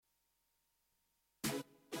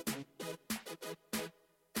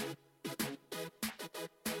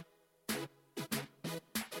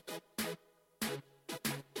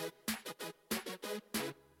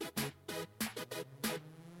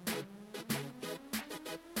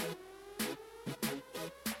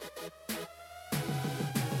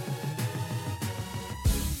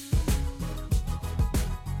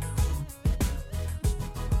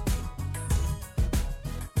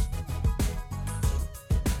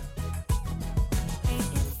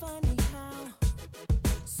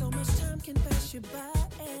you by,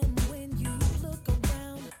 and when you look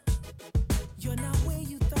around, you're not where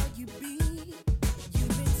you thought you'd be. You've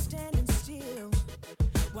been standing still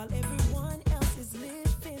while everyone else is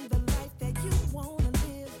living the life that you wanna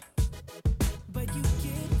live. But you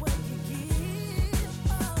get what you give.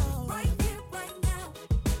 Oh, right here, right now.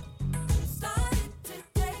 Started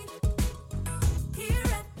today. Here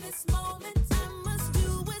at this moment, I must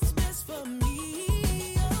do what's best for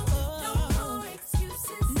me. Oh, no more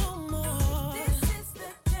excuses. No more. This is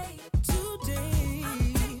the day. Today.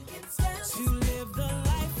 I'm taking steps to live the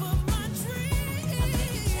life of my dreams. I'm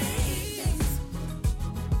making changes.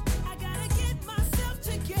 I gotta get myself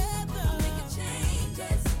together. I'm making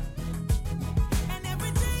changes. And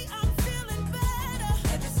every day I'm feeling better.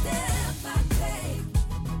 Every step I take,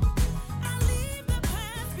 I leave the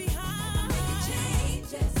past behind. I'm making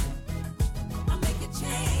changes. I'm making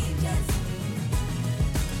changes.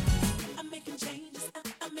 I'm making changes.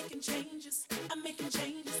 I'm making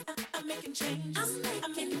changes. I'm making changes. I'm making changes.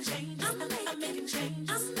 I'm making changes. I'm making changes.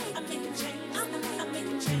 I'm making changes. I'm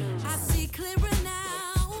making changes. I see clearer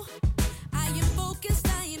now. I am focused.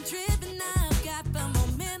 I am driven. I've got the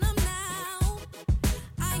momentum now.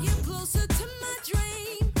 I am closer to my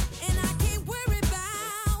dream, and I can't worry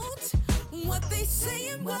about what they say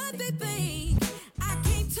and what they think. I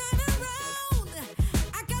can't turn around.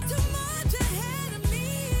 I got too much ahead of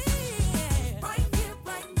me. Right here,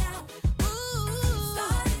 right now. Ooh,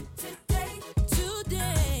 starting today.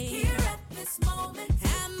 Today. Here at this moment,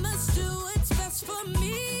 I must do what's best for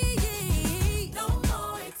me. No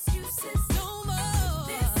more excuses. No more.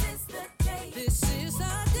 This is the day. This is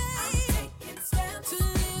the day. I'm taking steps to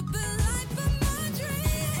live the life of my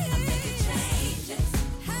dreams. I'm making changes.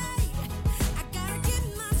 Hey, I gotta get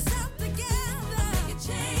myself together. I'm making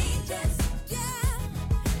changes.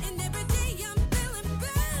 Yeah, and every day I'm feeling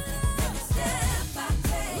better. Every step I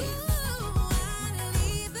take, ooh, I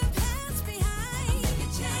leave the past behind. I'm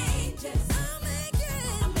making changes.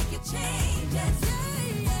 I'm making changes. Yeah,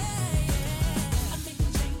 yeah, yeah. I'm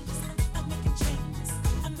making changes. I'm making changes.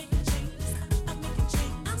 I'm making changes. I'm making changes. I'm making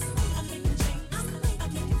changes. I'm making changes.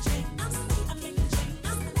 I'm making changes. I'm making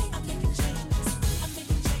changes. I'm making changes. I'm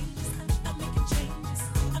making changes.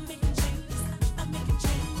 I'm making changes. I'm making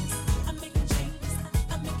changes. I'm making changes.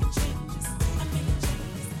 I'm making changes. I'm making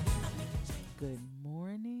changes. Good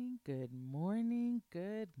morning, good morning,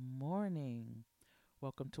 good morning.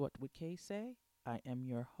 Welcome to What Would Kay Say? I am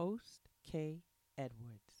your host, Kay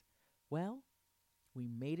Edwards. Well, we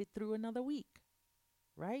made it through another week,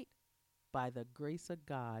 right? By the grace of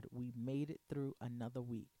God, we made it through another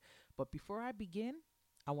week. But before I begin,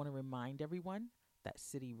 I want to remind everyone that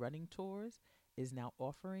City Running Tours is now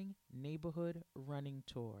offering neighborhood running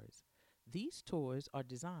tours. These tours are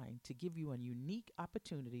designed to give you a unique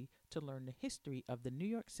opportunity to learn the history of the New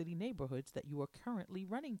York City neighborhoods that you are currently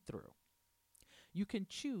running through. You can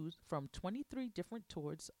choose from 23 different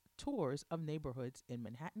tours of neighborhoods in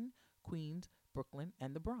Manhattan, Queens, Brooklyn,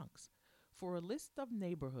 and the Bronx. For a list of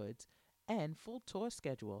neighborhoods and full tour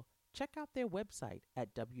schedule, check out their website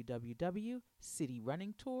at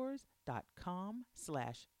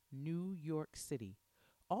www.cityrunningtours.com/New York City.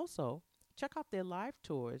 Also, check out their live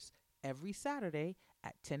tours every Saturday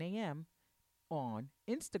at 10 a.m. on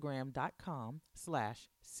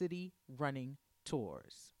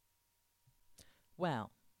Instagram.com/cityrunningtours.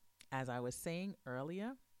 Well, as I was saying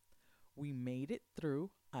earlier, we made it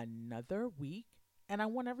through another week, and I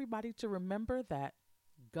want everybody to remember that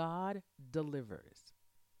God delivers.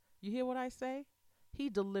 You hear what I say?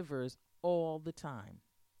 He delivers all the time.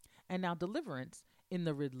 And now deliverance in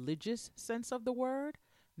the religious sense of the word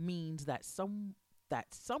means that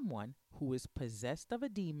someone who is possessed of a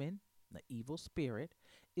demon, the evil spirit,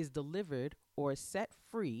 is delivered or set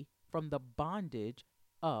free from the bondage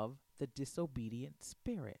of the disobedient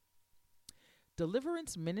spirit.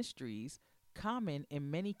 Deliverance ministries, common in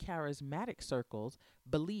many charismatic circles,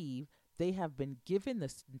 believe they have been given the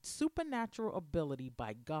supernatural ability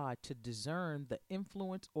by God to discern the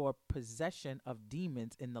influence or possession of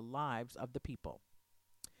demons in the lives of the people.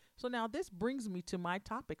 So now this brings me to my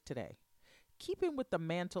topic today. Keeping with the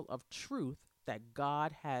mantle of truth that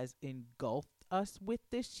God has engulfed us with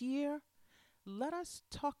this year, let us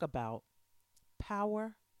talk about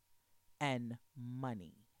power and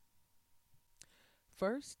money.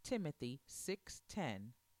 1 Timothy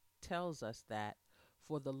 6:10 tells us that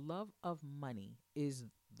for the love of money is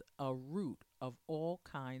a root of all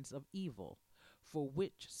kinds of evil, for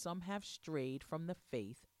which some have strayed from the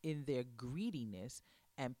faith in their greediness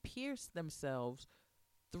and pierced themselves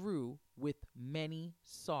through with many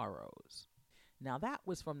sorrows. Now that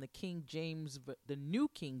was from the New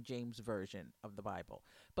King James Version of the Bible.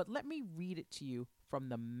 But let me read it to you from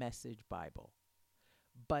the Message Bible.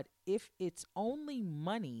 But if it's only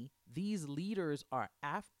money these leaders are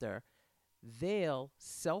after, they'll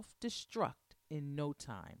self-destruct in no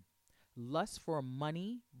time. Lust for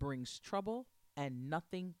money brings trouble and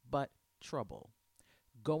nothing but trouble.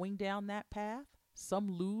 Going down that path,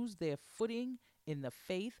 some lose their footing in the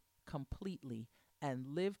faith completely and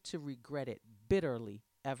live to regret it bitterly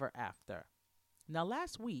ever after. Now,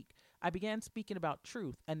 last week, I began speaking about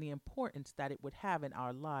truth and the importance that it would have in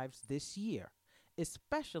our lives this year,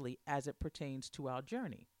 especially as it pertains to our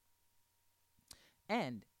journey.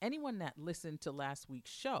 And anyone that listened to last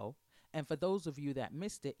week's show, and for those of you that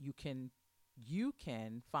missed it, you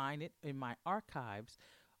can find it in my archives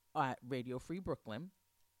at Radio Free Brooklyn,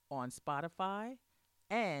 on Spotify,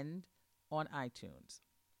 and on iTunes.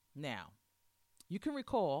 Now, you can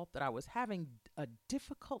recall that I was having a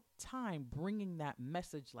difficult time bringing that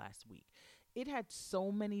message last week. It had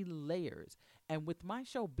so many layers, and with my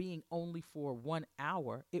show being only for 1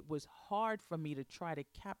 hour, it was hard for me to try to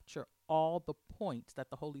capture all the points that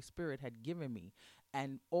the Holy Spirit had given me,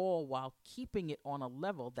 and all while keeping it on a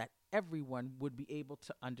level that everyone would be able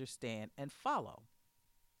to understand and follow.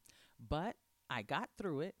 But I got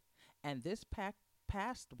through it, and this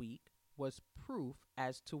past week was proof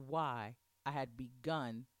as to why I had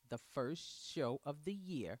begun the first show of the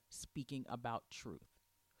year speaking about truth.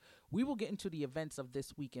 We will get into the events of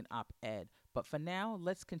this week in Op-Ed, but for now,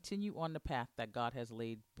 let's continue on the path that God has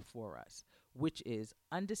laid before us, which is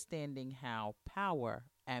understanding how power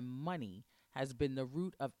and money has been the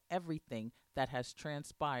root of everything that has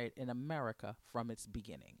transpired in America from its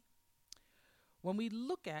beginning. When we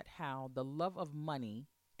look at how the love of money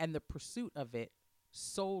and the pursuit of it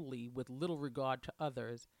solely with little regard to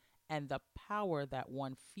others, and the power that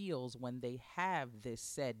one feels when they have this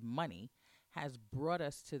said money has brought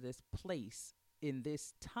us to this place in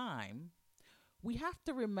this time, we have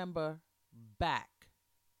to remember back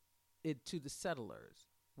to the settlers,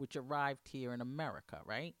 which arrived here in America,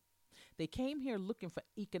 right? They came here looking for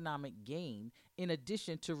economic gain in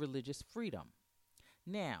addition to religious freedom.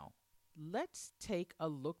 Now, let's take a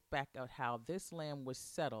look back at how this land was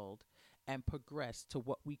settled and progressed to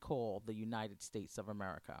what we call the United States of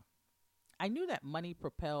America. I knew that money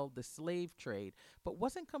propelled the slave trade, but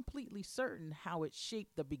wasn't completely certain how it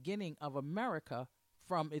shaped the beginning of America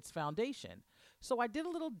from its foundation. So I did a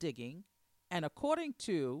little digging, and according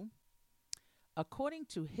to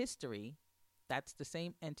history, that's the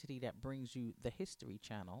same entity that brings you the History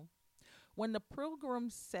Channel, when the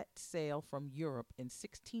Pilgrims set sail from Europe in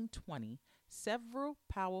 1620, several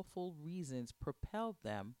powerful reasons propelled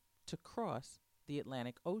them to cross the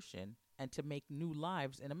Atlantic Ocean and to make new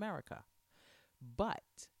lives in America.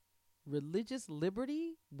 But religious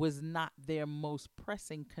liberty was not their most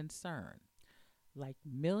pressing concern. Like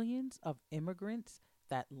millions of immigrants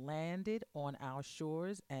that landed on our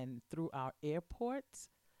shores and through our airports,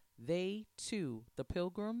 they too, the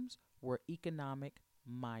Pilgrims, were economic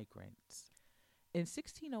migrants. In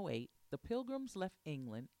 1608, the Pilgrims left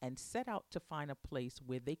England and set out to find a place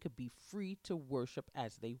where they could be free to worship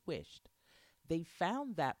as they wished. They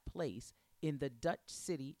found that place in the Dutch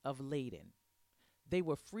city of Leyden. They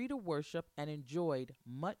were free to worship and enjoyed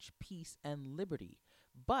much peace and liberty.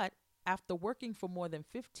 But after working for more than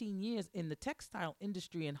 15 years in the textile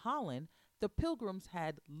industry in Holland, the Pilgrims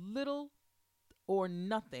had little or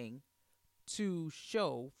nothing to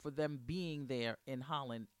show for them being there in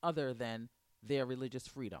Holland other than their religious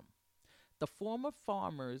freedom. The former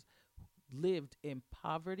farmers lived in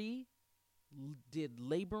poverty, did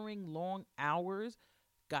laboring long hours,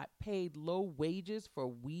 got paid low wages for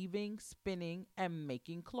weaving, spinning, and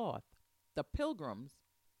making cloth. The Pilgrims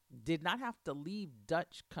did not have to leave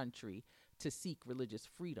Dutch country to seek religious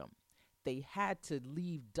freedom. They had to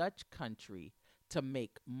leave Dutch country to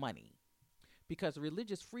make money, because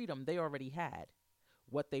religious freedom they already had.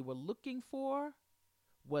 What they were looking for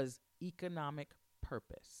was economic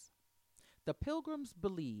purpose. The Pilgrims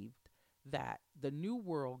believed that the New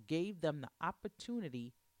World gave them the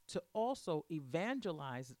opportunity to also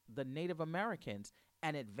evangelize the Native Americans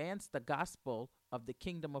and advance the gospel of the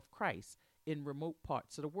kingdom of Christ in remote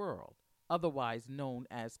parts of the world, otherwise known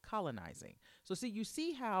as colonizing. So you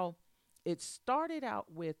see how it started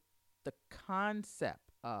out with the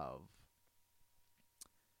concept of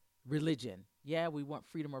religion. Yeah, we want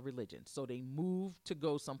freedom of religion. So they moved to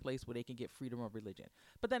go someplace where they can get freedom of religion.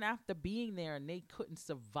 But then after being there and they couldn't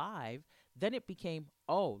survive, then it became,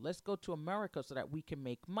 oh, let's go to America so that we can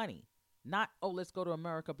make money. Not, oh, let's go to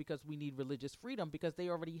America because we need religious freedom, because they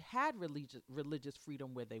already had religious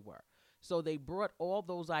freedom where they were. So they brought all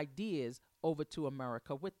those ideas over to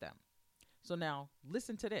America with them. So now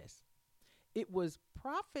listen to this. It was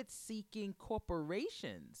profit seeking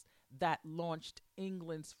corporations that launched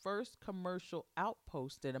England's first commercial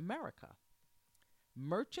outpost in America.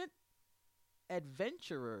 Merchant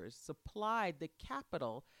adventurers supplied the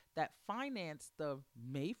capital that financed the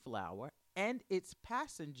Mayflower and its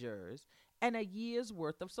passengers and a year's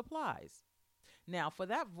worth of supplies. Now, for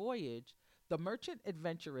that voyage, the merchant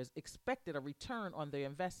adventurers expected a return on their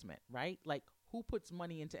investment, right? Like, who puts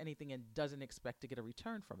money into anything and doesn't expect to get a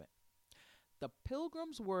return from it? The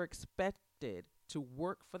Pilgrims were expected to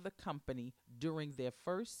work for the company during their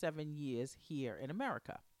first 7 years here in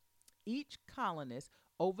America. Each colonist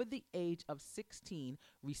over the age of 16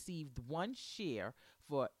 received one share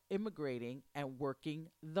for immigrating and working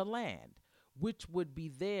the land, which would be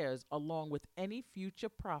theirs along with any future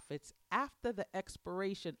profits after the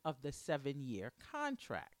expiration of the 7 year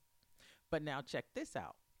contract. But now check this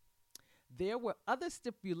out. There were other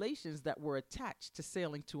stipulations that were attached to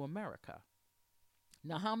sailing to America.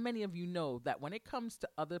 Now, how many of you know that when it comes to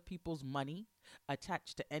other people's money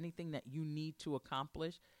attached to anything that you need to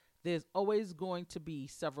accomplish, there's always going to be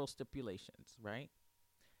several stipulations, right?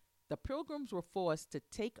 The Pilgrims were forced to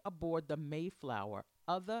take aboard the Mayflower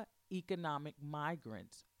other economic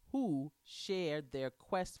migrants who shared their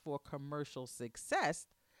quest for commercial success,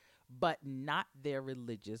 but not their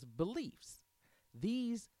religious beliefs.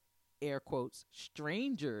 These, air quotes,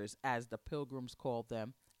 strangers, as the Pilgrims called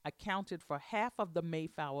them, accounted for half of the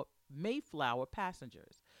Mayflower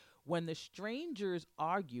passengers. When the strangers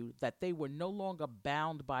argued that they were no longer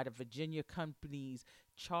bound by the Virginia Company's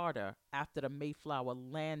charter after the Mayflower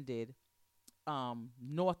landed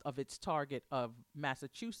north of its target of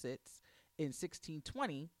Massachusetts in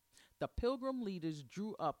 1620, the Pilgrim leaders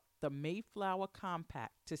drew up the Mayflower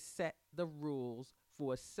Compact to set the rules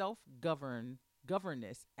for self-governance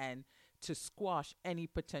and to squash any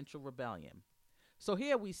potential rebellion. So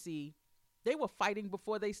here we see they were fighting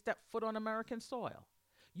before they stepped foot on American soil.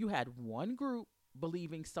 You had one group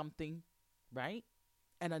believing something, right?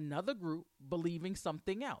 And another group believing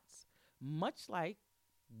something else, much like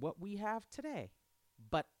what we have today.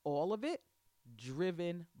 But all of it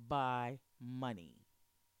driven by money.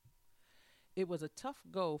 It was a tough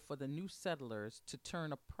go for the new settlers to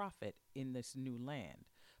turn a profit in this new land,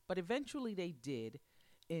 but eventually they did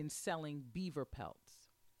in selling beaver pelts.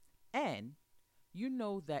 And you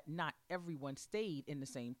know that not everyone stayed in the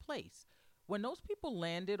same place. When those people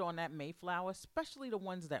landed on that Mayflower, especially the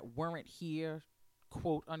ones that weren't here,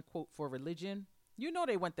 quote unquote, for religion, you know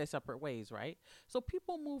they went their separate ways, right? So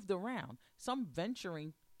people moved around, some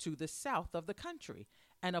venturing to the south of the country.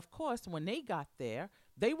 And of course, when they got there,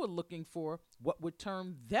 they were looking for what would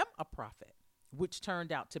turn them a profit, which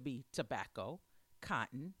turned out to be tobacco,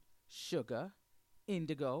 cotton, sugar,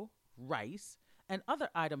 indigo, rice, and other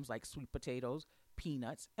items like sweet potatoes,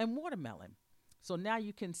 peanuts, and watermelon. So now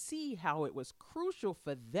you can see how it was crucial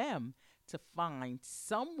for them to find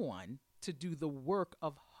someone to do the work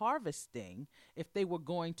of harvesting if they were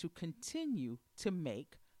going to continue to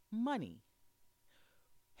make money.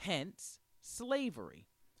 Hence, slavery.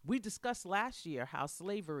 We discussed last year how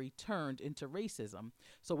slavery turned into racism.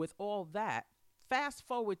 So with all that, fast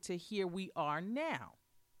forward to here we are now.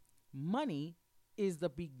 Money is the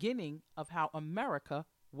beginning of how America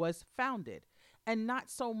was founded, and not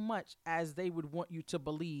so much as they would want you to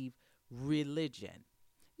believe religion.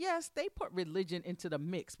 Yes, they put religion into the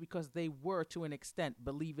mix because they were, to an extent,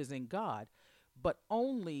 believers in God, but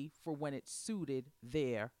only for when it suited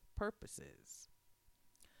their purposes.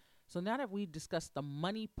 So now that we've discussed the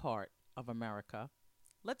money part of America,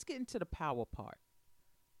 let's get into the power part.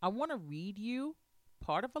 I want to read you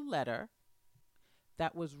part of a letter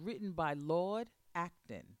that was written by Lord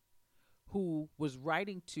Acton, who was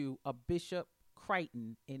writing to a Bishop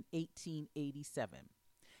Crichton in 1887.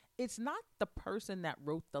 It's not the person that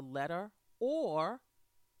wrote the letter or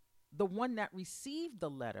the one that received the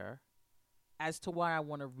letter as to why I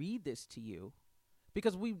want to read this to you,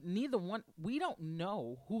 because we don't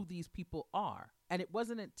know who these people are. And it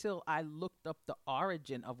wasn't until I looked up the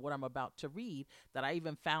origin of what I'm about to read that I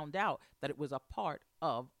even found out that it was a part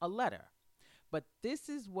of a letter. But this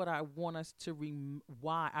is what I want us to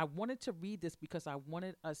why I wanted to read this, because I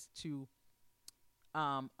wanted us to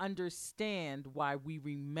understand why we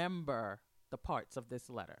remember the parts of this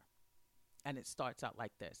letter. And it starts out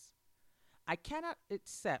like this. I cannot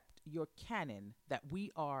accept your canon that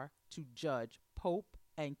we are to judge Pope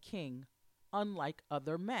and King unlike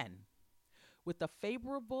other men, with a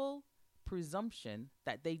favorable presumption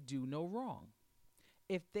that they do no wrong.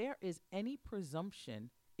 If there is any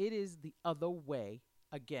presumption, it is the other way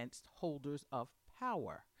against holders of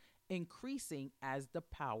power, increasing as the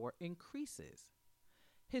power increases.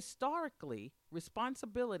 Historically,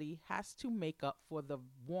 responsibility has to make up for the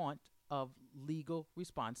want of legal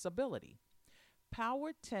responsibility.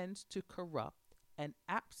 Power tends to corrupt, and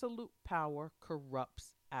absolute power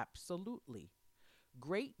corrupts absolutely.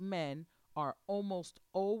 Great men are almost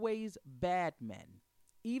always bad men,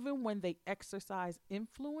 even when they exercise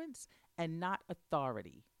influence and not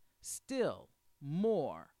authority. Still,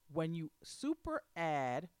 more when you super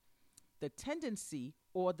add the tendency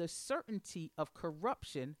or the certainty of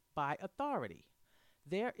corruption by authority.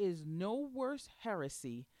 There is no worse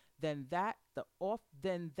heresy than that the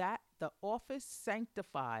office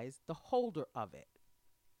sanctifies the holder of it.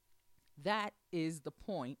 That is the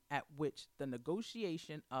point at which the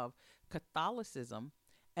negotiation of Catholicism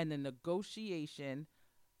and the negotiation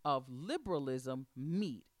of liberalism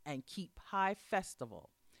meet and keep high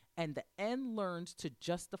festival, and the end learns to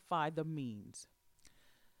justify the means.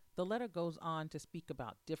 The letter goes on to speak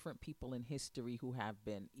about different people in history who have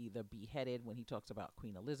been either beheaded. When he talks about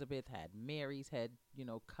Queen Elizabeth had Mary's head,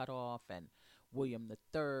 cut off, and William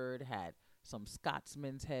III had some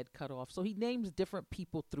Scotsman's head cut off. So he names different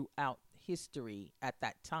people throughout history at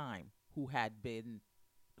that time who had been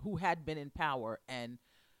in power and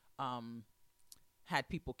had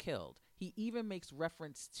people killed. He even makes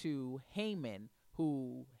reference to Haman,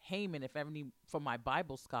 if any from my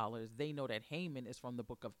Bible scholars, they know that Haman is from the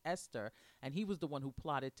book of Esther, and he was the one who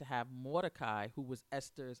plotted to have Mordecai, who was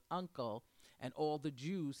Esther's uncle, and all the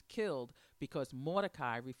Jews killed because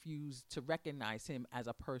Mordecai refused to recognize him as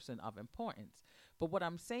a person of importance. But what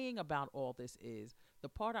I'm saying about all this is, the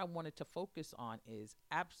part I wanted to focus on is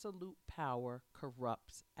absolute power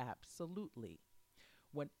corrupts absolutely.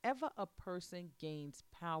 Whenever a person gains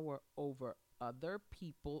power over other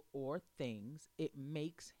people or things, it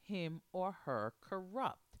makes him or her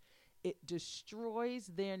corrupt. It destroys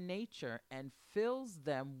their nature and fills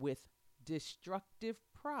them with destructive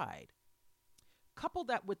pride. Couple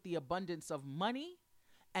that with the abundance of money,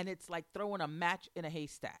 and it's like throwing a match in a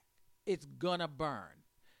haystack. It's gonna burn.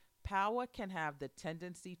 Power can have the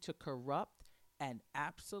tendency to corrupt, and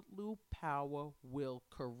absolute power will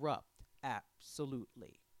corrupt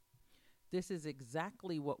absolutely. This is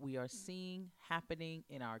exactly what we are seeing happening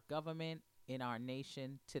in our government, in our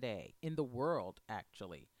nation today, in the world,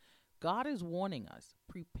 actually. God is warning us,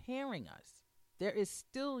 preparing us. There is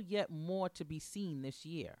still yet more to be seen this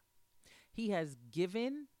year. He has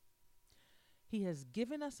given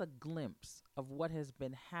us a glimpse of what has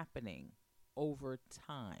been happening over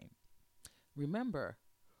time. Remember,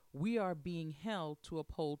 we are being held to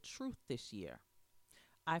uphold truth this year.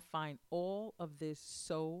 I find all of this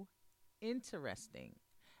so interesting.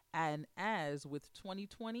 And as with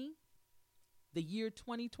 2020, the year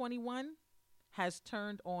 2021 has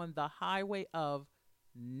turned on the highway of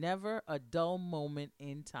never a dull moment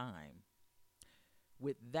in time.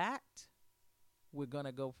 With that, we're going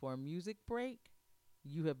to go for a music break.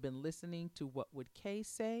 You have been listening to What Would Kay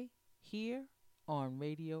Say here on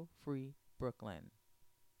Radio Free Brooklyn.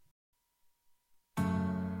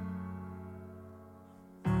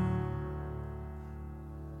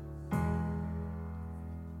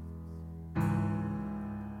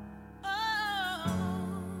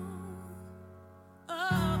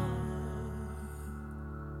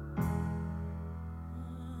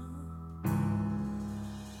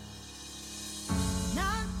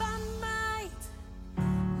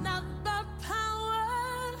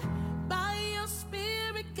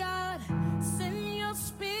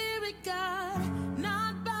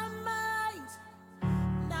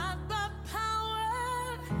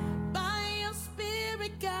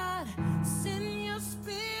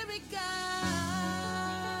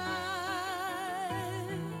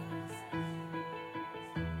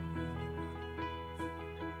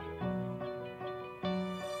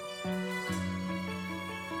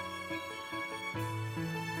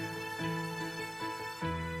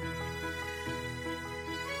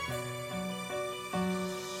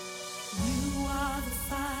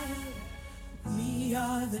 We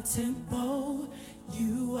are the tempo,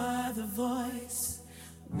 you are the voice,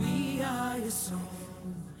 we are your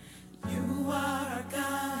song, you are our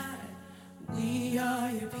God, we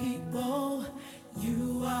are your people,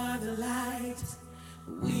 you are the light,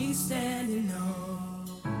 we stand in awe.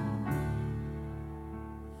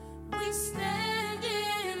 We stand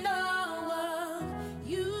in awe of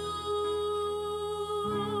you.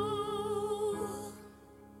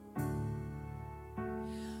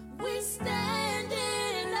 We stand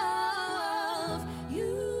in awe of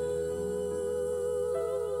you.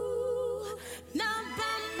 Not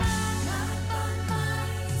by might, not by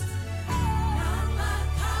might, not by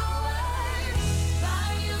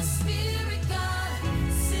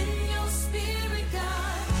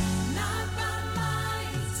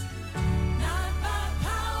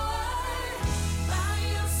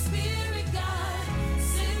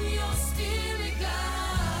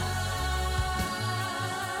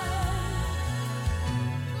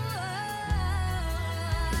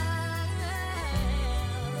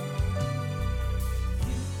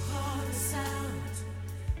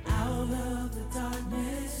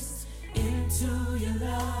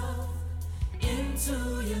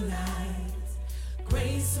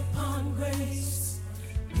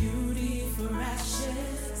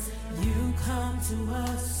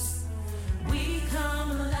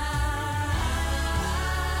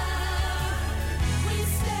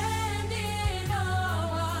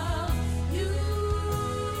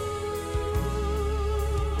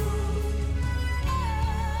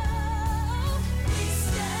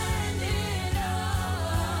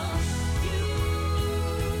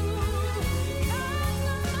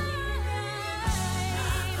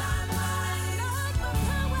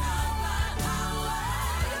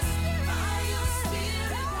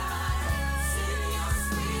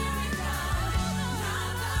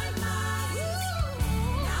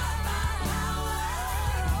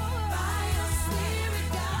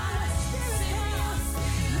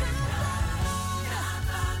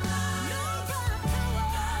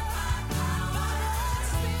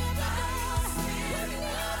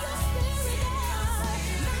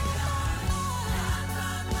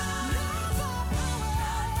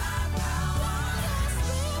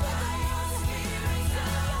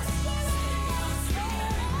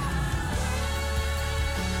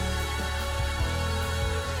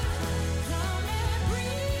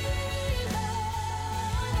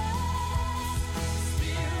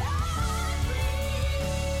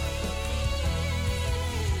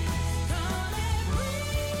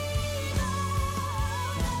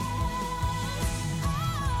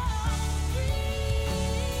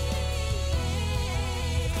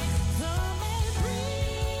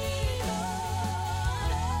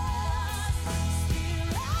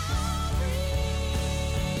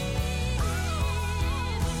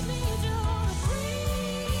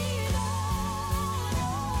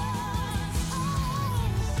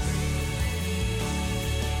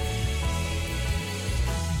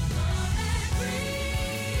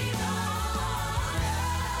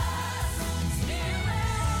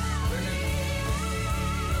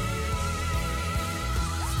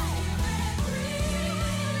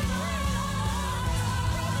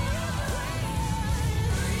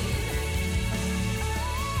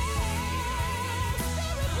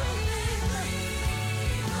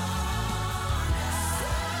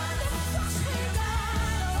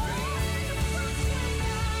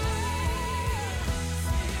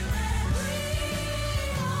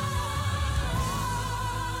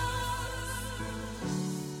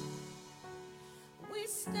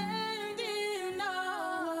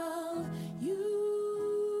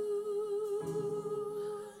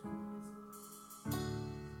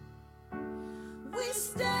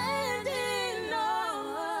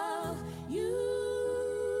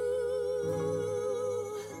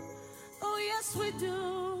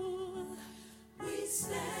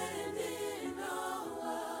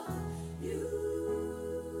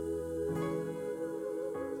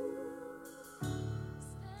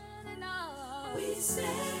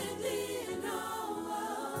sending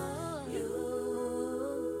over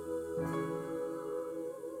you.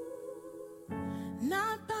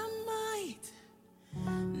 Not by might,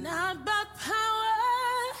 not by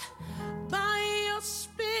power, by your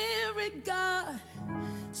spirit, God.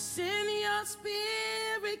 Send your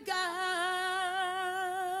spirit, God.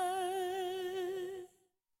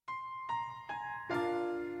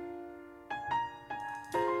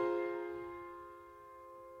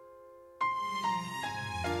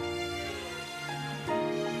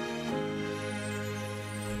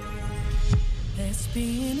 There's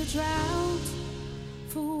been a drought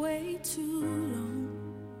for way too long.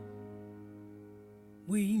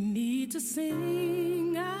 We need to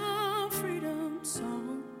sing our freedom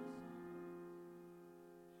song.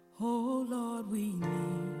 Oh Lord, we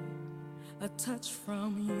need a touch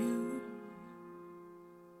from you.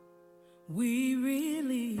 We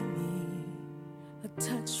really need a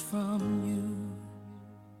touch from you.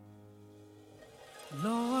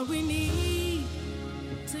 Lord, we need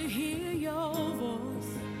to hear your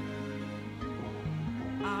voice.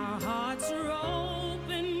 Our hearts are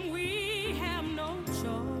open, we have no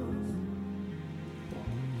choice.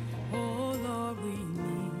 Oh Lord, we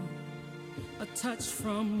need a touch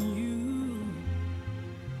from you.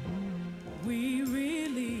 We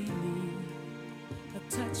really need a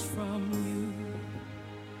touch from you.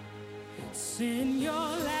 Send your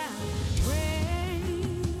loud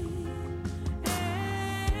rain.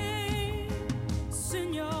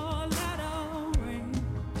 Send your loud rain.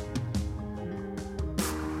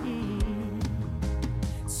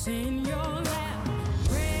 Send your loud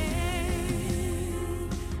rain.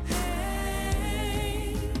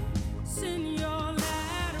 Send your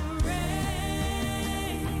loud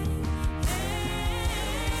rain.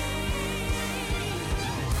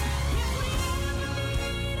 If we ever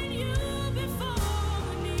needed you before,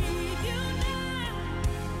 we need you now.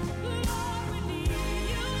 Lord, we need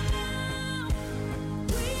you now.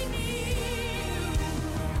 We need you.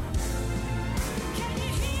 Can you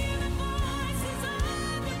hear the voices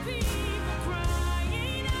of your people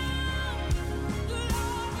crying out?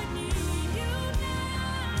 Lord, we need you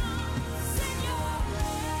now. Send your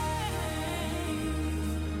rain.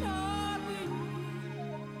 Lord, we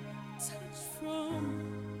need touch from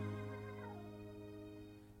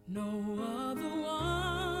no other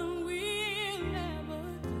one will ever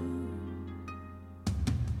do.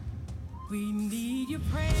 We need your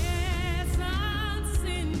presence,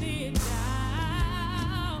 send it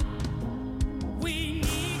down. We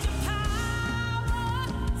need your power,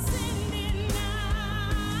 send it now.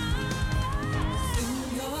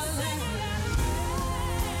 Send your rain.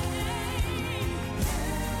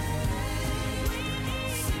 We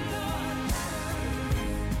need your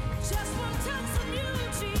just one touch from you,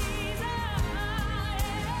 Jesus.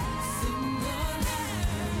 Send your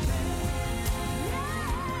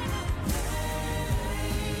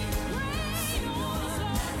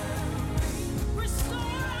restore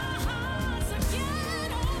our hearts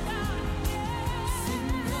again, oh God.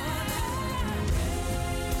 Send your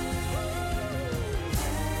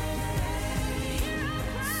hear our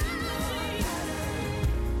cry,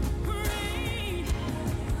 rain.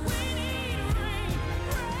 We need rain,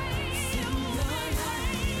 rain. Send your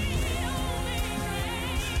rain, only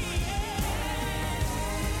rain.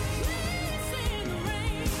 Please send the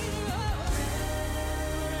rain,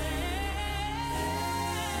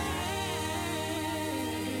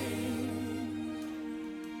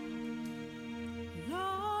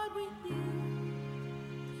 Lord, we need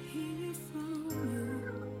to hear from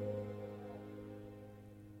you.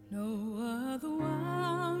 No other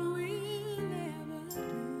one will ever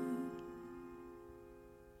do.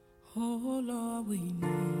 Oh Lord, we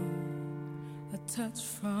need a touch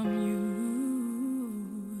from you.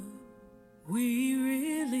 We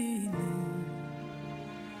really need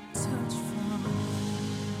a touch from you.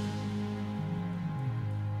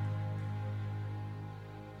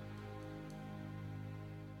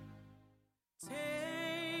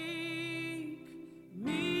 Take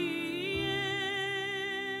me in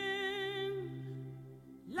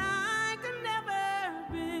like I've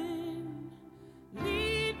never been.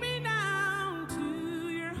 Lead me down to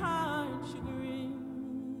your heart, sugar ring.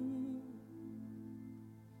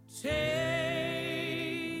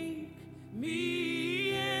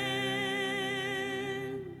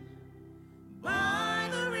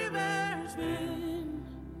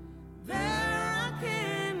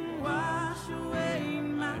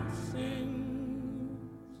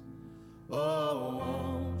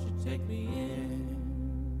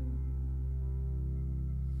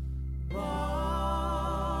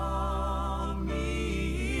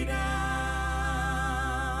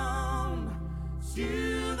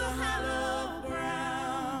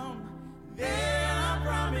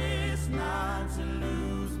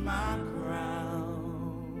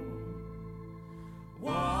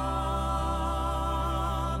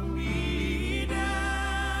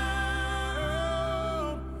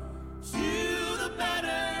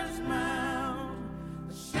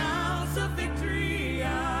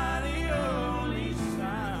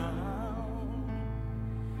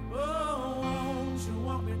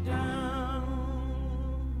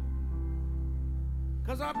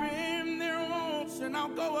 I've been there once and I'll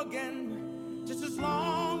go again, just as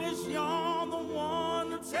long as you're the one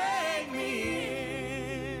to take me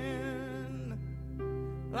in.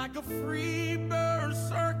 Like a free bird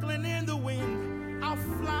circling in the wind, I'll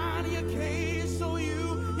fly to your cage so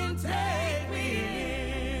you can take me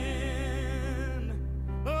in.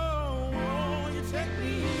 Oh, won't you take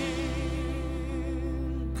me in?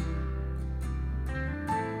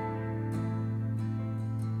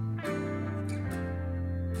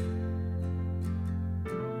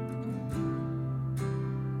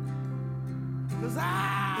 'Cause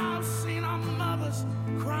I've seen our mothers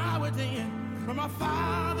cry within from our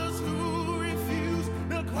fathers who refuse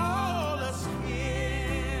to call us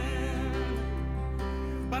kin.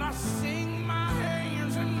 But I sing my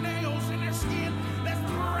hands and nails in their skin. Let's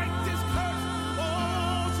break this curse.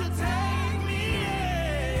 Won't you take me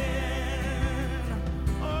in?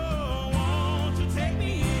 Oh, won't you take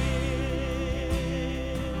me in?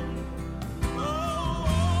 Oh,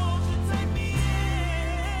 won't you take me in?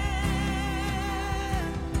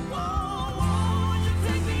 Oh, won't you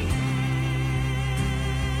take me in?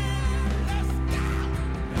 Let's go.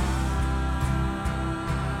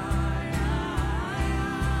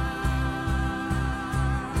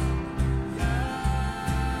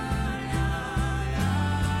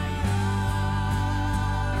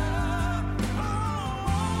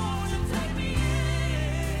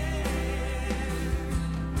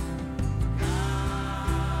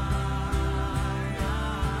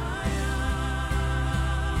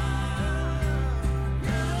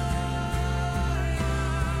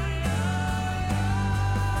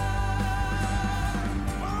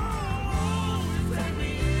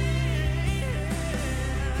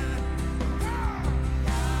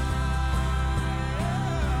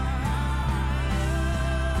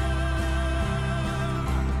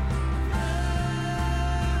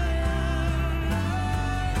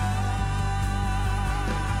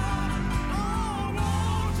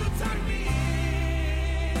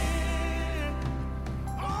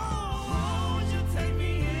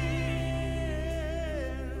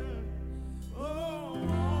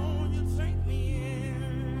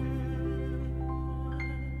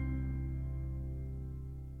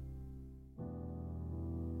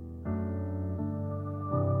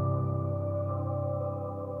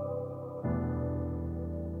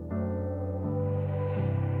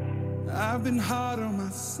 I've been hard on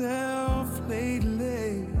myself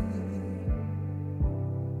lately.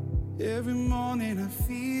 Every morning I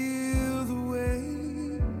feel the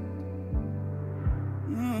weight.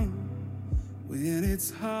 When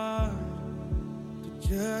it's hard to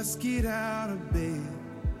just get out of bed,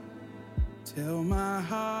 tell my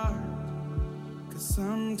heart, 'cause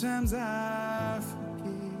sometimes I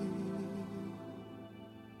forget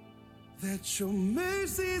that your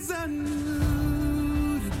mercies are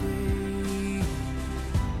new today.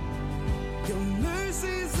 Your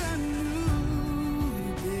mercies are new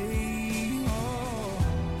today. Oh,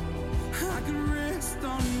 I can rest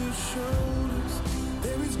on your shoulders.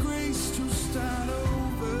 There is grace to start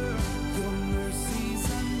over. Your mercies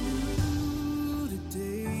are new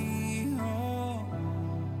today. Oh,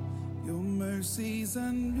 your mercies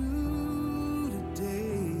are new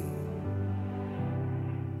today.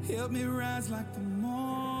 Help me rise like the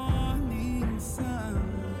morning sun.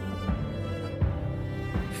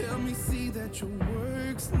 Help me see that your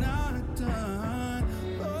work's not done.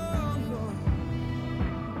 Oh, Lord,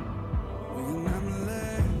 when I'm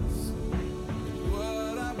less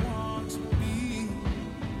what I want to be,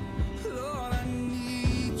 Lord, I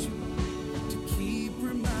need you to keep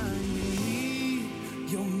reminding me.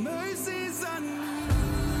 Your mercies are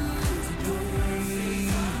new today.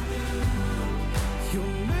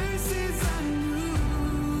 Your mercies are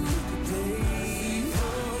new today.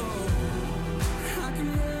 Oh, I can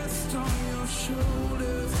rest on your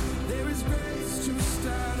shoulders. There is grace to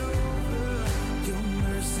start over. Your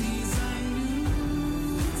mercies are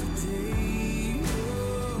new today.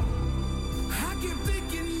 Oh, I keep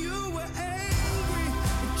thinking you were angry,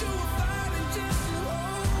 but you were fighting just to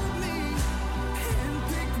hold me and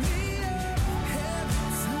pick me up every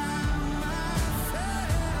time I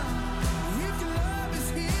fell. If your love is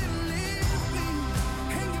here to lift me,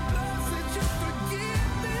 and your blood said you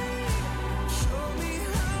forgive me, show me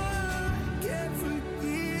how I can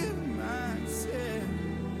forgive myself.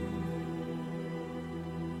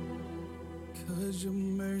 'Cause your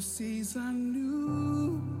mercies are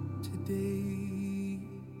new today.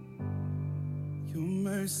 Your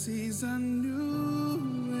mercies are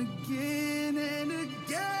new again and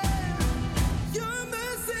again. Your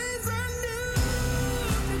mercies are new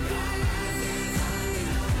today.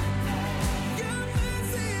 Your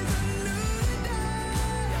mercies are new today.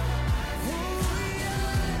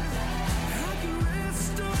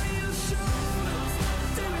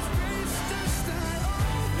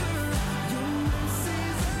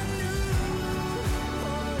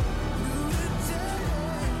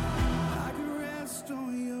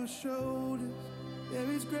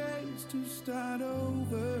 chance to start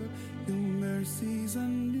over. Your mercies are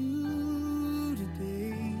new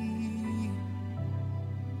today.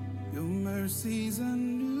 Your mercies are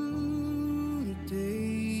new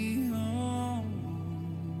today. Oh.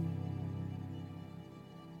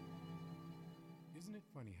 Isn't it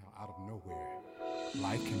funny how out of nowhere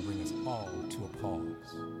life can bring us all to a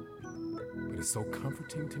pause? But it's so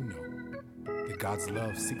comforting to know that God's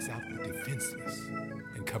love seeks out the defenseless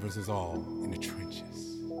and covers us all in the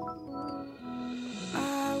trenches.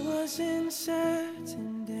 I was in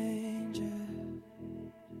certain danger,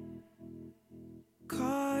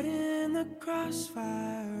 caught in the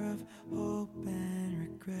crossfire of hope and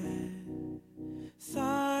regret.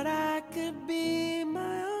 Thought I could be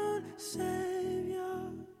my own savior,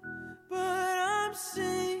 but I'm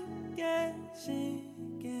sinking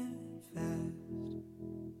fast.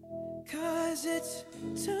 'Cause it's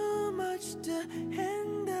too much to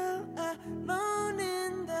handle alone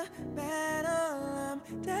in the battle. I'm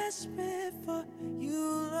desperate for you,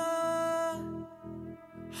 Lord.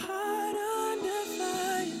 Heart under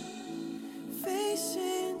fire,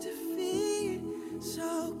 facing defeat,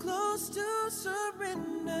 so close to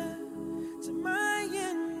surrender to my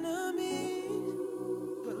enemies.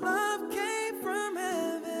 But love came from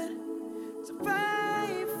heaven to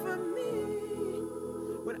fight for me.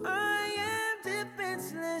 When I am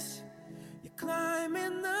defenseless, you climb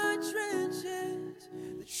in the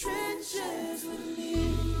trenches with me.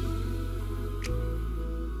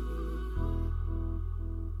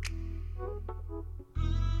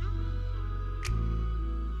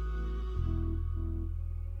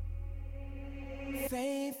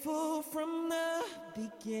 Faithful from the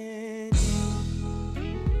beginning.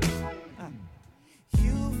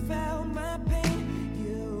 You felt my pain.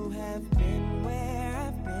 You have been where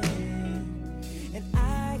I've been. And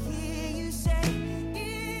I hear you say,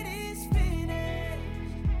 it is finished.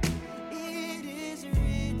 It is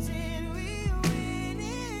written, we win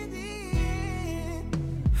in the end.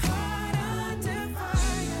 Heart under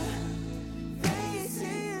fire,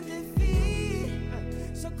 facing defeat,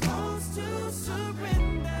 so close to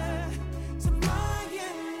surrender to my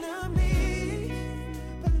enemies.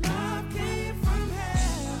 But love came from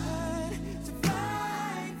heaven to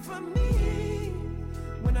fight for me.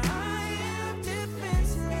 When I am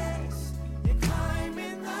defenseless, you climb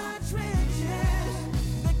in the trenches.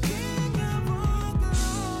 The King of all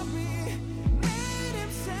glory made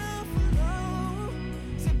himself alone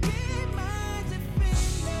to be my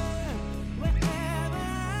defender wherever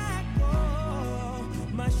I go.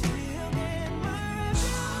 My shield and my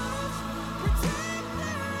refuge,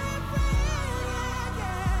 protector and friend,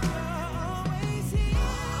 yeah, you're always here.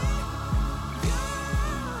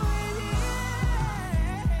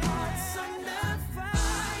 Hearts under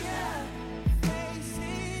fire,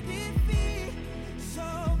 facing defeat, so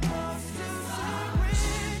close to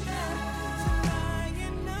surrender to my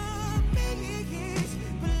enemies.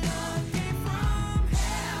 But love came from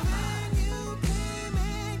heaven, you came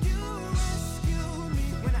and you rescued me.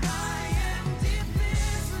 When I am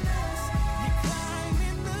defenseless, you climb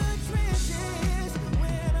in the trenches.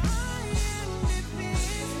 When I am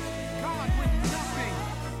defenseless, God, when nothing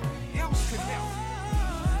else could help.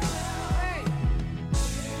 Hey,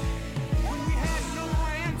 when we had no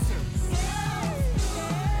more answers.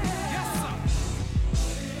 Yes, sir.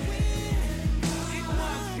 It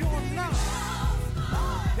was your love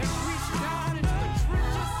that reached down into the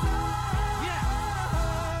trenches.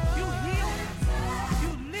 Yeah, you healed,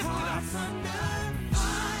 you lifted us.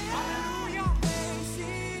 Hallelujah.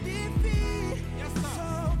 facing defeat, Yes, sir. so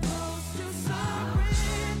close to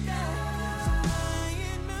surrender to my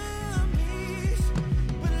enemies.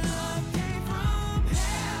 But love came from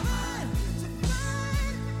heaven to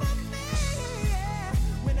fight for me.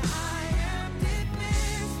 When I am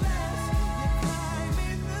defenseless, you climb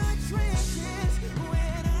in the trenches.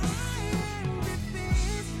 When I am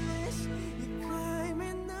defenseless, you climb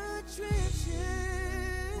in the trenches.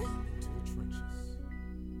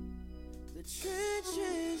 The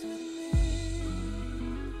trenches with me.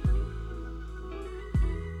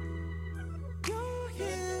 You're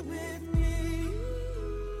here with me.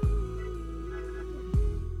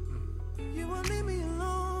 You won't leave me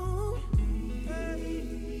alone.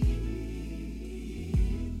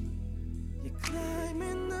 You climb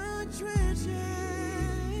in the trenches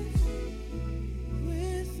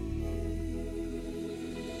with me.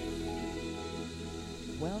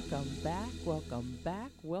 Welcome back, welcome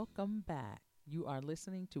back, welcome back. You are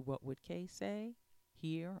listening to What Would Kay Say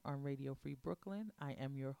here on Radio Free Brooklyn. I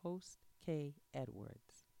am your host, Kay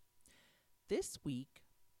Edwards. This week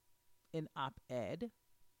in Op-Ed,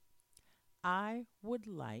 I would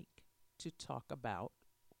like to talk about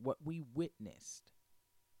what we witnessed,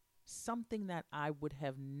 something that I would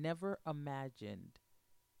have never imagined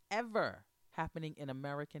ever happening in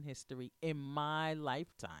American history in my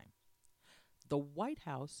lifetime. The White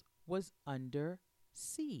House was under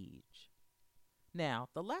siege. Now,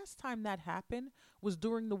 the last time that happened was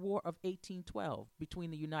during the War of 1812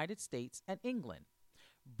 between the United States and England.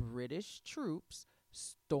 British troops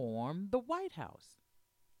stormed the White House.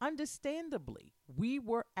 Understandably, we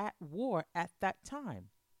were at war at that time.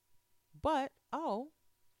 But, oh,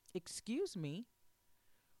 excuse me,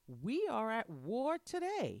 we are at war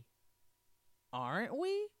today, aren't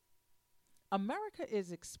we? America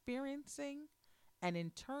is experiencing an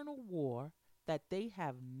internal war that they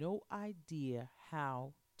have no idea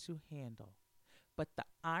how to handle. But the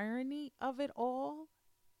irony of it all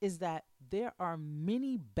is that there are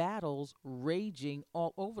many battles raging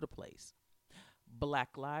all over the place.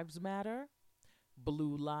 Black Lives Matter,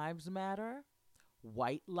 Blue Lives Matter,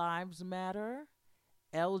 White Lives Matter,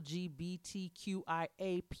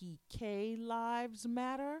 LGBTQIAPK Lives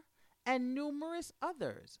Matter, and numerous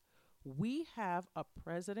others. We have a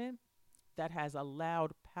president that has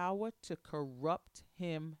allowed power to corrupt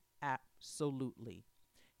him absolutely.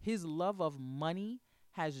 His love of money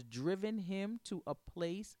has driven him to a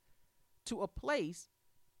place to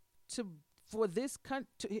for this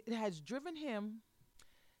country. It has driven him.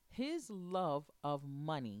 His love of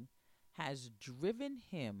money has driven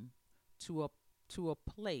him to a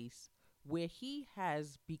place where he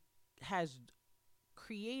has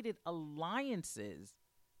created alliances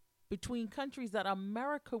between countries that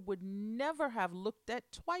America would never have looked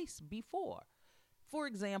at twice before. For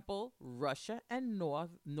example, Russia and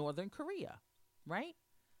Northern Korea, right?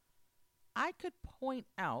 I could point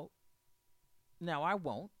out, now I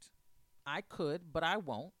won't, I could, but I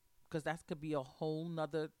won't, because that could be a whole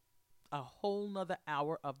nother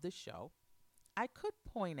hour of the show. I could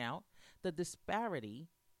point out the disparity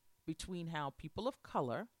between how people of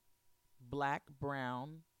color, black,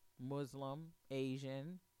 brown, Muslim,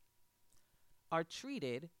 Asian, are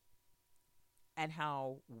treated and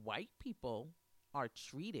how white people are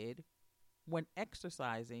treated when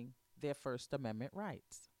exercising their First Amendment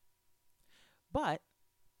rights. But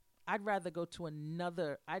I'd rather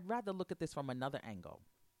look at this from another angle,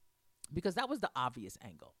 because that was the obvious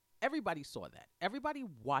angle. Everybody saw that. Everybody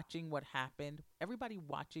watching what happened, everybody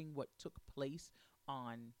watching what took place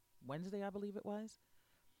on Wednesday, I believe it was,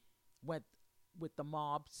 with the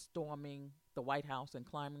mob storming the White House and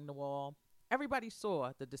climbing the wall. Everybody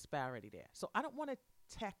saw the disparity there. So I don't want to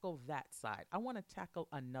tackle that side. I want to tackle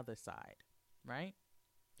another side, right?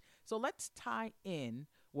 So let's tie in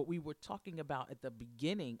what we were talking about at the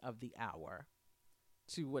beginning of the hour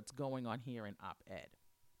to what's going on here in op-ed.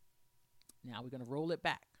 Now we're going to roll it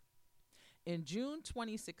back. In June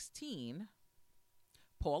 2016,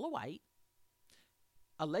 Paula White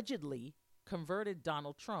allegedly converted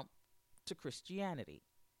Donald Trump to Christianity.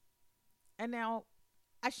 And now,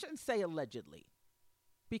 I shouldn't say allegedly,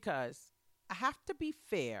 because I have to be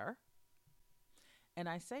fair. And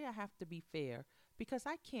I say I have to be fair because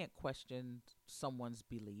I can't question someone's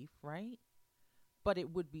belief, right? But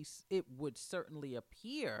it would certainly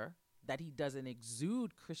appear that he doesn't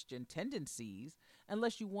exude Christian tendencies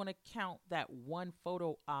unless you want to count that one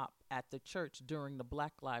photo op at the church during the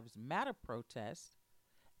Black Lives Matter protest.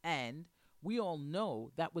 And we all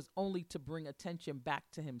know that was only to bring attention back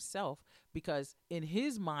to himself, because in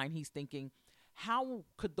his mind, he's thinking, how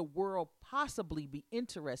could the world possibly be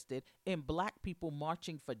interested in black people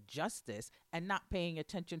marching for justice and not paying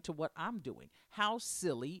attention to what I'm doing? How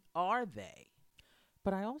silly are they?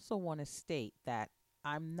 But I also want to state that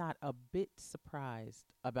I'm not a bit surprised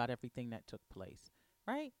about everything that took place,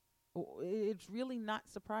 right? It's really not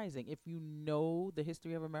surprising. If you know the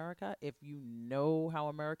history of America, if you know how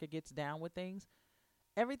America gets down with things,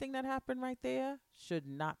 everything that happened right there should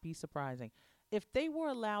not be surprising. If they were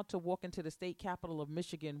allowed to walk into the state capitol of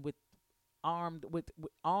Michigan armed with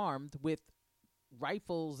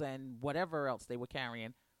rifles and whatever else they were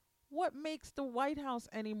carrying, what makes the White House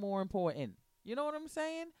any more important? You know what I'm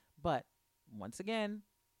saying? But once again,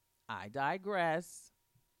 I digress.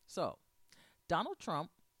 So, Donald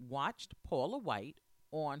Trump watched Paula White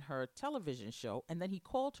on her television show, and then he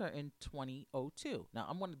called her in 2002. Now,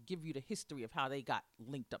 I'm going to give you the history of how they got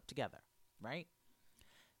linked up together, right?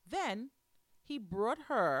 Then he brought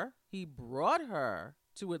her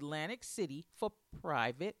to Atlantic City for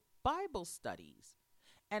private Bible studies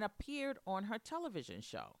and appeared on her television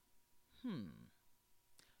show.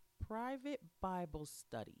 Private Bible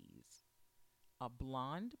studies. A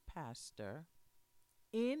blonde pastor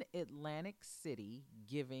in Atlantic City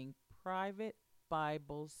giving private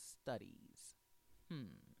Bible studies.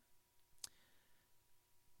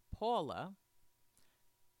 Paula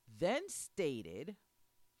then stated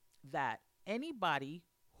that anybody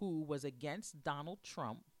who was against Donald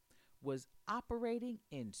Trump was operating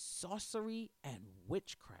in sorcery and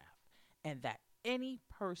witchcraft, and that any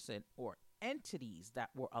person or entities that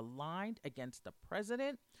were aligned against the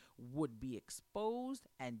president would be exposed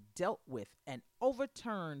and dealt with and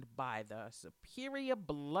overturned by the superior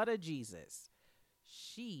blood of Jesus.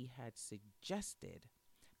 She had suggested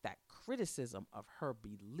that criticism of her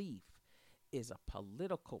belief is a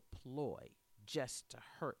political ploy just to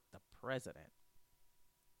hurt the president.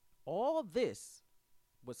 All this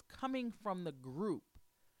was coming from the group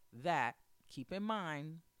that, keep in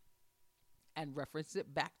mind, and reference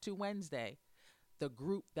it back to Wednesday, the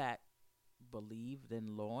group that believed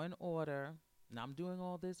in law and order, and I'm doing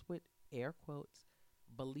all this with air quotes,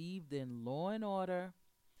 believed in law and order,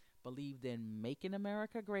 believed in making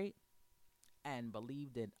America great, and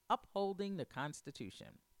believed in upholding the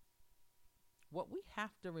Constitution. What we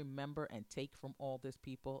have to remember and take from all this,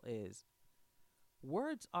 people, is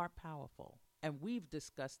words are powerful. And we've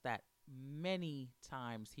discussed that many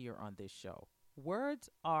times here on this show. Words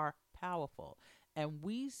are powerful. And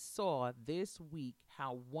we saw this week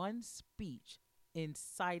how one speech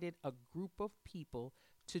incited a group of people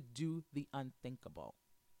to do the unthinkable.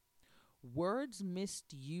 Words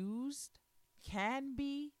misused can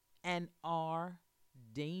be and are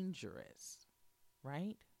dangerous,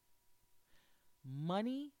 right?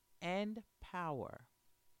 Money and power.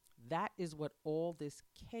 That is what all this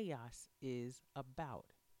chaos is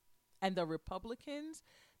about. And the Republicans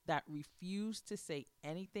that refuse to say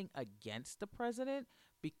anything against the president,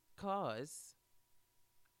 because,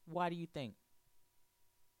 why do you think?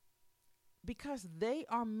 Because they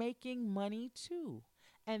are making money too,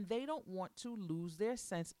 and they don't want to lose their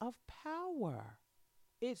sense of power.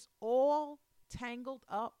 It's all tangled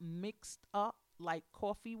up, mixed up like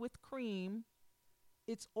coffee with cream.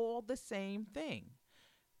 It's all the same thing.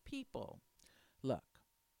 People, look,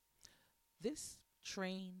 this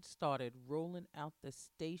train started rolling out the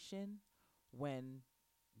station when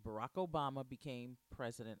Barack Obama became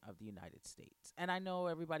president of the United States. And I know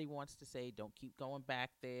everybody wants to say, don't keep going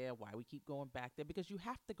back there. Why we keep going back there? Because you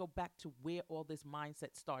have to go back to where all this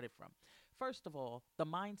mindset started from. First of all, the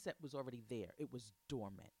mindset was already there. It was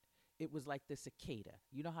dormant. It was like the cicada.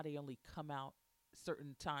 You know how they only come out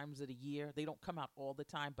certain times of the year? They don't come out all the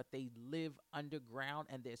time, but they live underground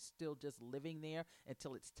and they're still just living there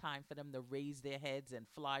until it's time for them to raise their heads and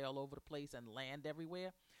fly all over the place and land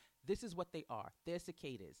everywhere. This is what they are. They're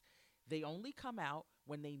cicadas. They only come out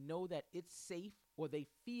when they know that it's safe, or they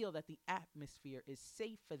feel that the atmosphere is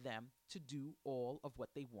safe for them to do all of what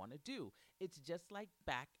they want to do. It's just like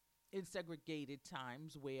back in segregated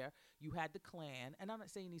times where you had the Klan, and I'm not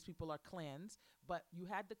saying these people are clans, but you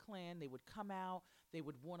had the Klan. They would come out, they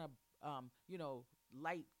would want to,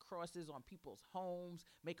 light crosses on people's homes,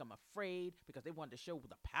 make them afraid because they wanted to show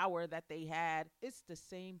the power that they had. It's the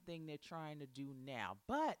same thing they're trying to do now.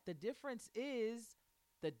 But the difference is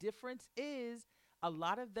a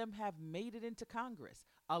lot of them have made it into Congress.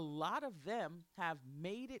 A lot of them have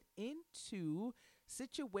made it into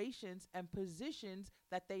situations and positions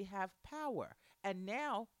that they have power. And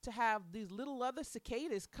now to have these little other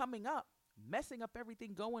cicadas coming up, messing up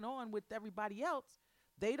everything going on with everybody else,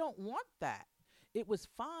 they don't want that. It was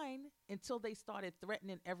fine until they started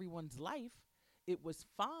threatening everyone's life. It was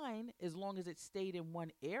fine as long as it stayed in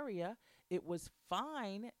one area. It was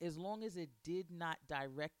fine as long as it did not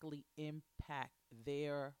directly impact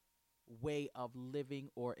their way of living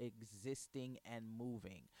or existing and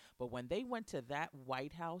moving. But when they went to that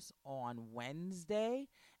White House on Wednesday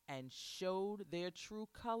and showed their true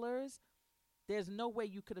colors, there's no way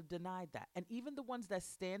you could have denied that. And even the ones that's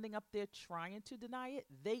standing up there trying to deny it,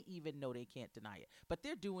 they even know they can't deny it. But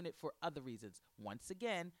they're doing it for other reasons. Once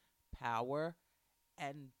again, power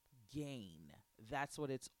and gain. That's what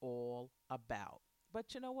it's all about.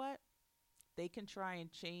 But you know what? They can try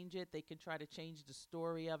and change it. They can try to change the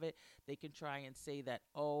story of it. They can try and say that,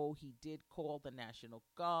 oh, he did call the National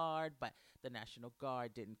Guard, but the National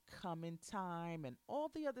Guard didn't come in time, and all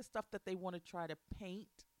the other stuff that they want to try to paint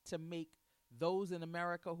to make those in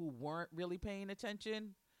America who weren't really paying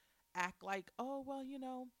attention act like, oh, well,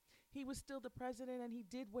 he was still the president and he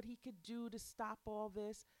did what he could do to stop all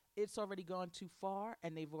this. It's already gone too far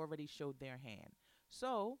and they've already showed their hand.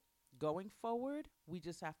 So going forward, we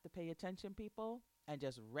just have to pay attention, people, and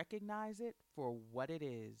just recognize it for what it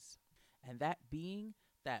is. And that being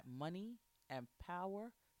that money and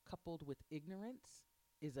power coupled with ignorance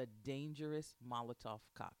is a dangerous Molotov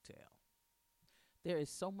cocktail. There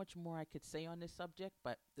is so much more I could say on this subject,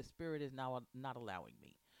 but the Spirit is now not allowing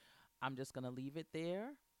me. I'm just going to leave it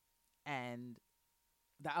there. And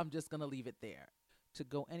I'm just going to leave it there. To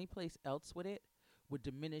go anyplace else with it would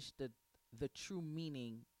diminish the true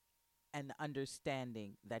meaning and the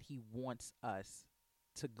understanding that he wants us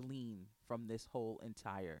to glean from this whole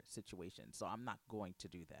entire situation. So I'm not going to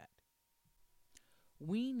do that.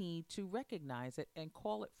 We need to recognize it and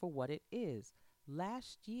call it for what it is.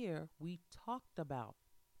 Last year, we talked about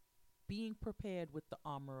being prepared with the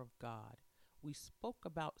armor of God. We spoke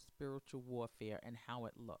about spiritual warfare and how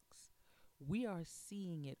it looks. We are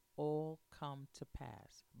seeing it all come to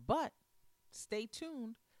pass. But stay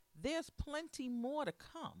tuned. There's plenty more to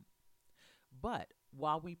come. But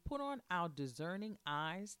while we put on our discerning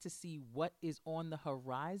eyes to see what is on the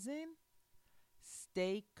horizon,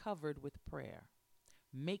 stay covered with prayer.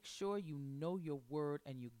 Make sure you know your word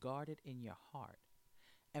and you guard it in your heart.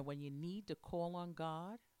 And when you need to call on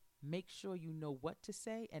God, make sure you know what to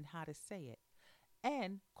say and how to say it.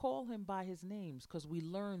 And call him by his names, because we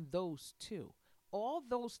learned those too. All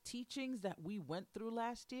those teachings that we went through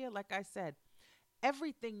last year, like I said,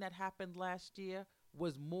 everything that happened last year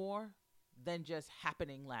was more than just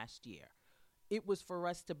happening last year. It was for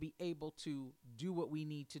us to be able to do what we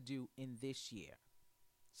need to do in this year.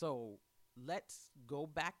 So let's go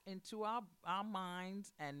back into our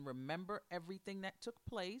minds and remember everything that took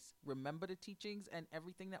place. Remember the teachings and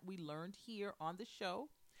everything that we learned here on the show.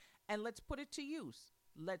 And let's put it to use.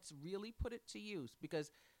 Let's really put it to use. Because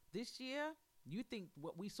this year, you think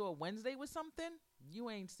what we saw Wednesday was something? You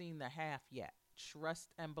ain't seen the half yet.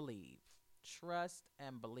 Trust and believe. Trust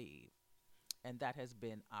and believe. And that has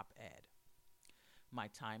been Op-Ed. My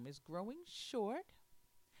time is growing short.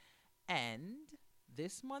 And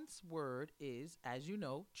this month's word is, as you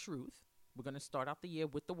know, truth. We're going to start out the year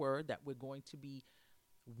with the word that we're going to be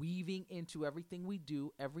weaving into everything we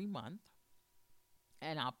do every month.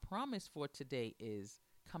 And our promise for today is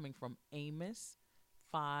coming from Amos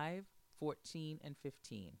 5:14 and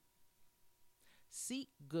 15. Seek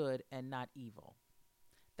good and not evil,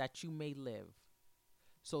 that you may live.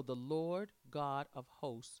 So the Lord God of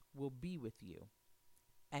hosts will be with you.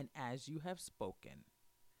 And as you have spoken,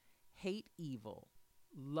 hate evil,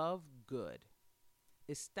 love good,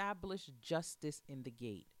 establish justice in the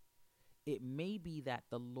gate. It may be that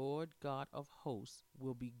the Lord God of hosts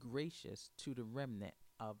will be gracious to the remnant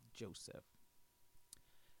of Joseph.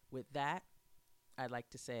 With that, I'd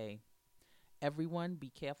like to say, everyone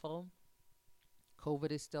be careful.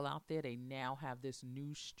 COVID is still out there. They now have this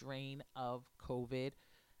new strain of COVID.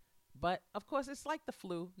 But, of course, it's like the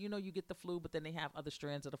flu. You know, you get the flu, but then they have other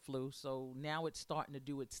strands of the flu. So now it's starting to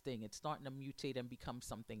do its thing. It's starting to mutate and become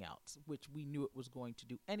something else, which we knew it was going to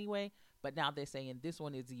do anyway. But now they're saying this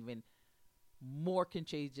one is even more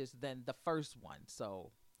contagious than the first one.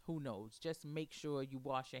 So who knows? Just make sure you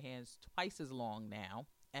wash your hands twice as long now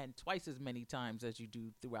and twice as many times as you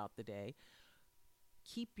do throughout the day.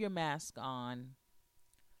 Keep your mask on.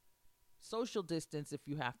 Social distance if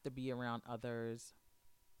you have to be around others.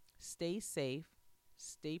 Stay safe.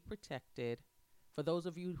 Stay protected. For those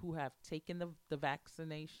of you who have taken the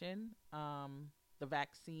vaccination, the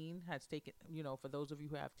vaccine has taken, for those of you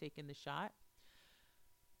who have taken the shot,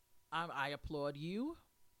 I applaud you.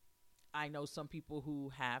 I know some people who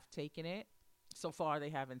have taken it. So far, they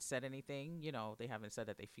haven't said anything. They haven't said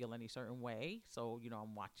that they feel any certain way. So,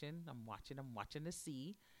 I'm watching to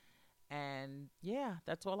see. And yeah,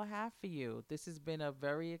 that's all I have for you. This has been a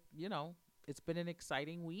very, it's been an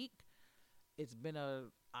exciting week. It's been a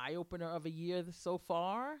eye-opener of a year so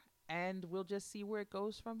far. And we'll just see where it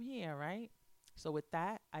goes from here, right? So with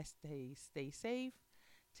that, I stay safe.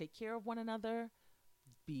 Take care of one another.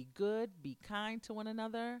 Be good, be kind to one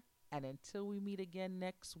another, and until we meet again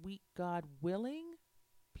next week, God willing,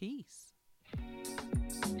 peace.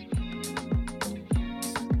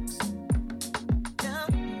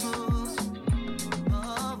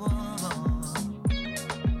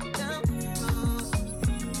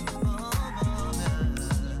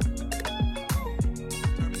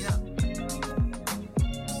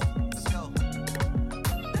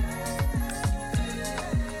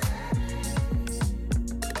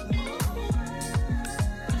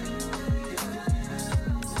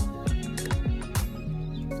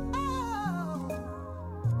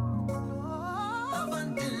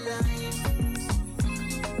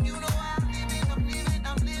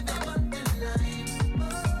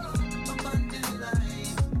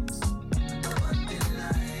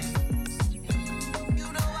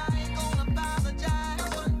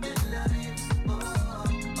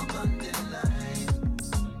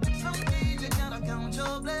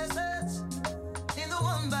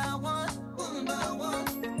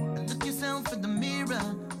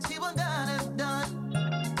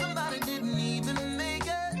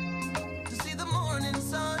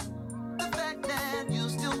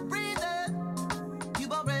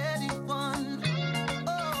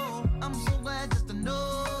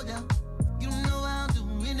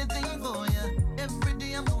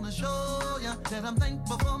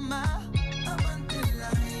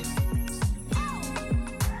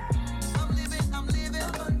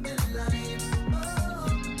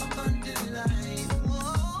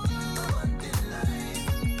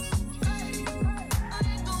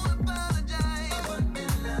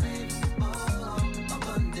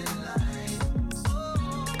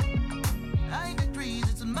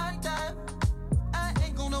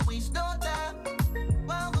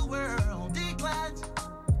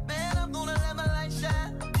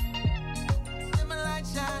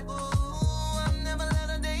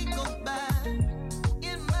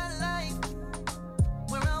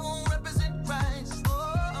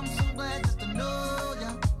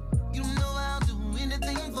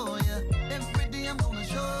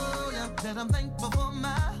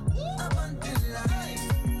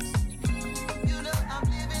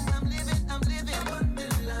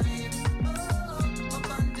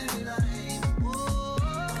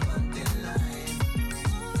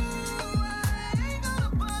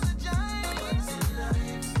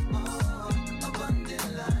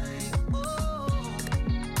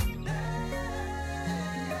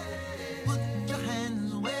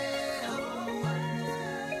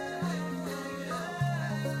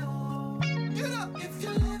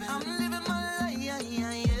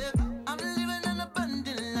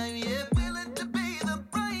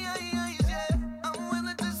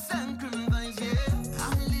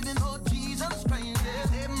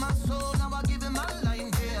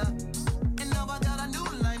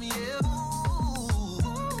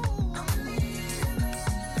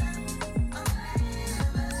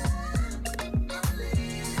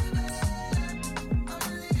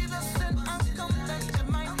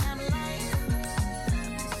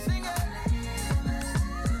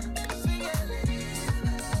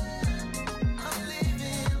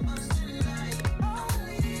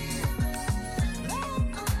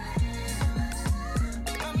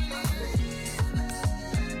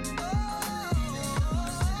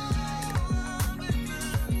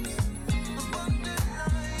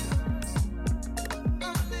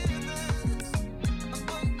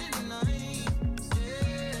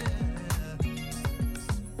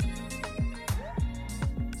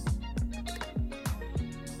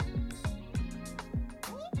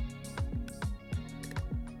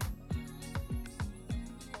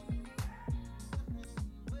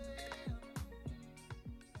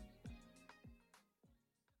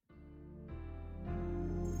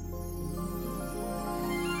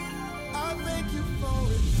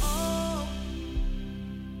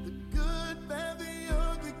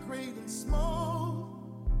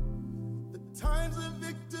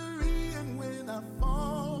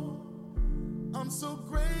 I'm so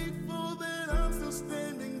grateful that I'm still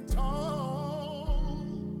standing tall.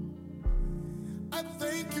 I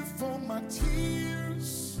thank you for my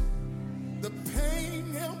tears. The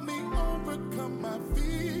pain helped me overcome my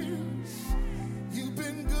fears.